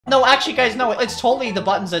No, actually, guys, no, it's totally the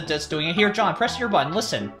buttons that's doing it. Here, John, press your button.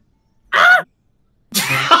 Listen.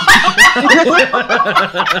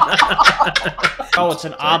 Oh, it's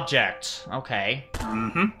an object. Okay.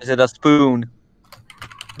 Is it a spoon?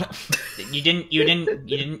 You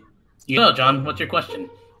didn't. No, John, what's your question?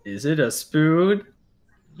 Is it a spoon?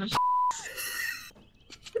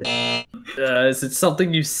 Is it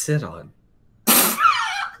something you sit on?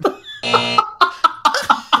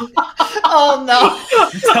 Oh no!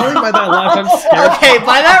 Telling by that laugh, I'm scared. Okay,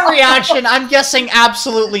 by that reaction, I'm guessing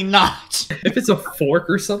absolutely not. If it's a fork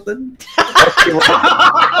or something.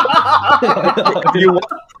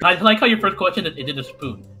 I like how your first question is it a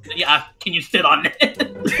spoon? Yeah, can you sit on it?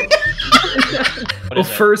 Well,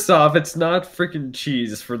 first off, it's not freaking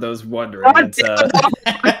cheese for those wondering. It's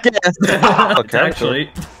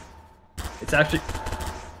it's actually.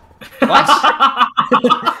 What?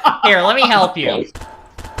 Here, let me help you.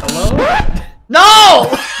 Hello? No!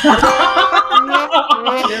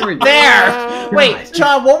 There we go. There! Wait,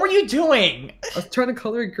 John, what were you doing? I was trying to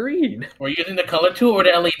color it green. Were you using the color tool or the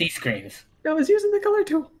LED screens? I was using the color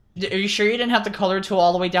tool. Are you sure you didn't have the color tool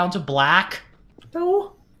all the way down to black?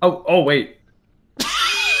 No. Oh, wait.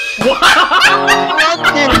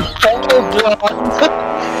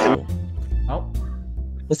 Oh.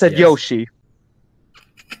 It said Yoshi.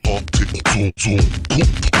 Yoshi.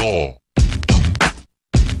 Nico!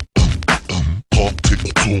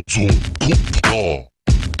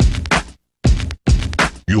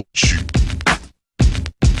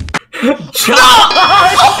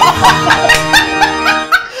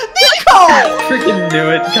 Freaking knew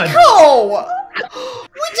it. God. Nico!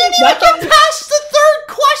 We didn't even get past the third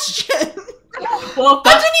question! Well, I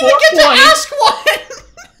didn't even get to ask one!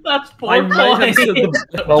 That's 4 I might have points. said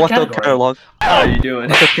the... Well, what's the catalog? How are you doing?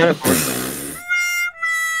 What's the catalog?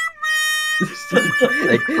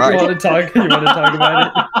 You want to talk about it?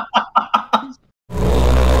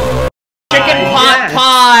 Chicken pot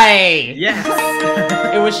pie! Yes!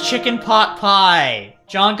 It was chicken pot pie.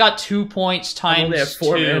 John got 2 points times only have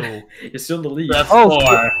 4, 2. man. You're still in the lead. That's Oh,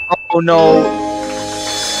 4. oh no.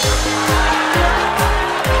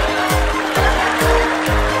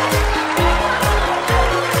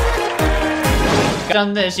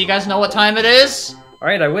 Done this. You guys know what time it is?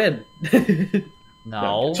 Alright, I win.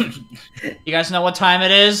 No. You guys know what time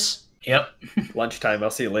it is? Yep. Lunchtime, I'll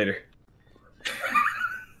see you later.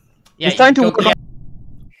 Yeah, It's time to go- yeah.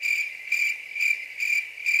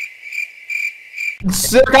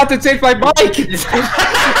 Sir, got to take my bike!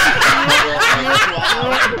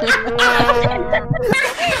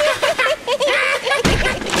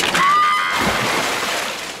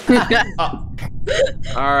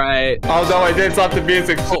 Alright. Oh no, I didn't stop the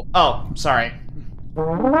music. Oh, sorry.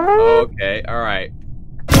 Okay, alright.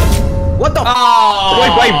 What the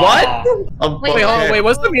Oh! Wait, what? Wait,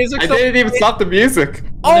 what's the music? I didn't even stop the music.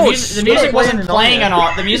 Oh, the music wasn't playing on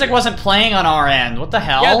our. The music wasn't playing on our end. What the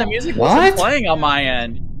hell? Yeah, the music wasn't playing on my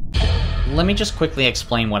end. Let me just quickly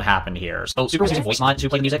explain what happened here. So Super was using voice mod to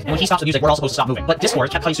play the music, and when he stops the music, we're all supposed to stop moving. But Discord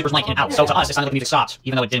kept cutting Super's mic in and out, so to us, it sounded like the music stopped,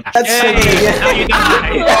 even though it didn't actually.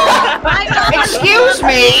 Excuse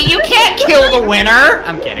me, you can't kill the winner!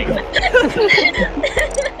 I'm kidding.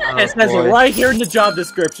 It says right here in the job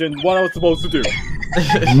description what I was supposed to do.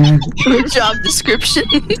 Job description.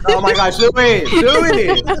 Oh my gosh, Louie!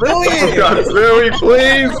 Louie! Oh God, Louie,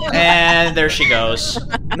 please! And there she goes.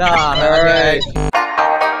 Nah, alright.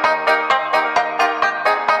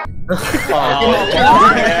 Wait.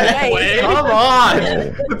 Come on!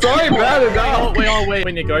 It's already bad enough! Wait,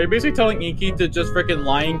 Nico, are you basically telling Inky to just freaking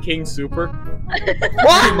Lion King Super? What?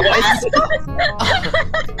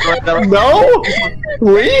 No?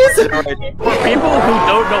 Please? For people who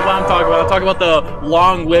don't know what I'm talking about the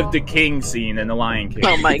Long Live the King scene in the Lion King.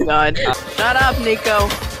 Oh my god. Shut up, Nico.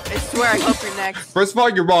 I swear I hope you're next. First of all,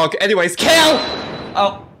 you're wrong. Anyways, kill!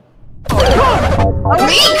 Oh. Nico!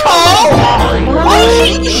 Oh,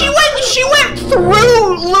 she went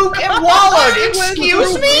through Luke and Wallard.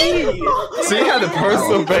 Excuse me? So you had a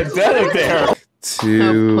personal vendetta there. Oh,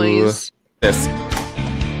 please. This.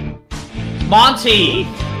 Monty.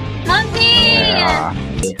 Monty!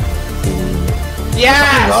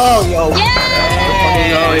 Yes! Oh, yo.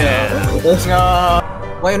 Yay! Oh,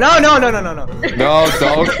 yeah. Wait, no. No,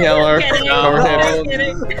 don't kill her. No, Or him.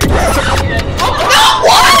 Oh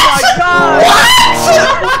my god! What?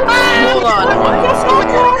 Hold on.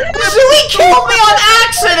 Zooey killed me on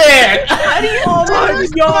accident! How do you? Oh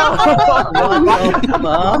my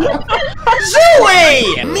god!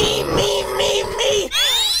 Zooey! Me.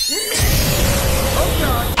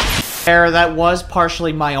 That was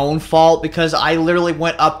partially my own fault because I literally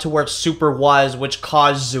went up to where Super was, which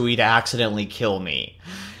caused Zooey to accidentally kill me.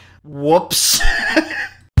 Whoops.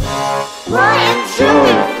 Ryan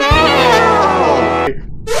Truman failed!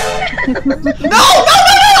 No!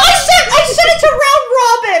 I said it to round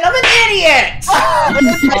robin! I'm an idiot! Oh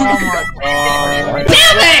my god.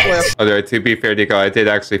 Damn it! Although, to be fair, Nico, I did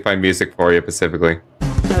actually find music for you specifically.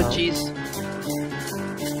 Oh, jeez.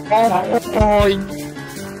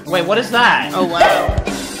 Wait, what is that? Oh, wow.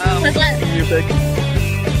 What's that? Music.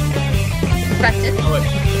 Press it.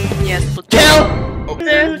 Yes. Kill!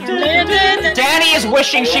 Danny is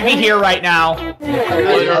wishing she'd be here right now.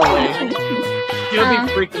 She'll be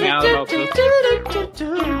freaking out about this.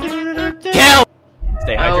 Kill!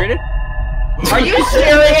 Stay hydrated. Are you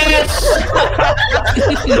serious?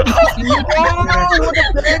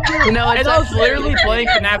 You know, I was literally playing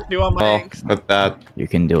FNAF 2 on my Well, with that, You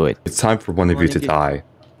can do it. it's time for one of you to die.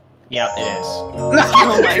 Yeah, it is. Oh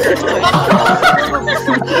my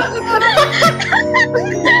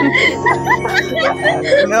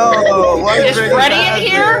No, why Is Freddy in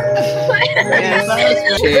here?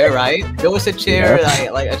 Chair, right? There was a chair,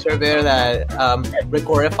 like a chair there that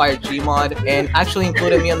recorded Fire Gmod and actually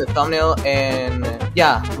included me on the thumbnail, and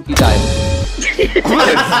yeah, he died.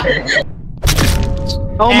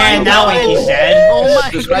 Oh my and god. now Inky's dead. Oh my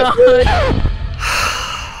god.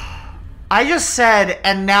 I just said,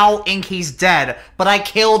 and now Inky's dead, but I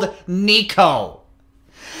killed Nico.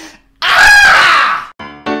 Ah!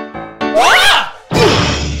 Ah!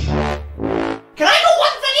 Can I go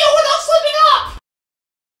one video without slipping up?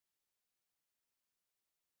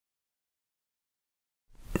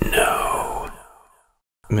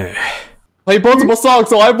 Meh. Play multiple songs,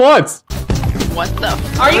 so I once. What the?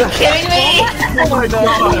 Are you kidding me? Oh my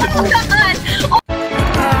god.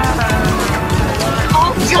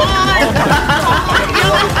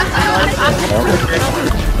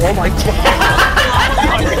 Oh my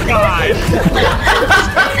god!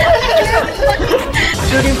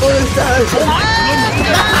 Shooting for the stars.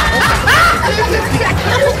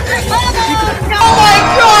 Oh my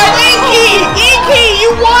god, Inky! Inky, you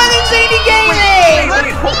won in Zany Getting!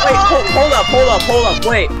 Hold up,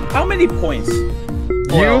 wait. How many points?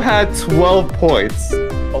 You had 12 points.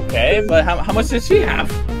 Okay, but how much did she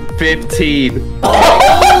have? 15.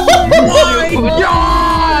 Oh my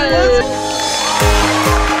god!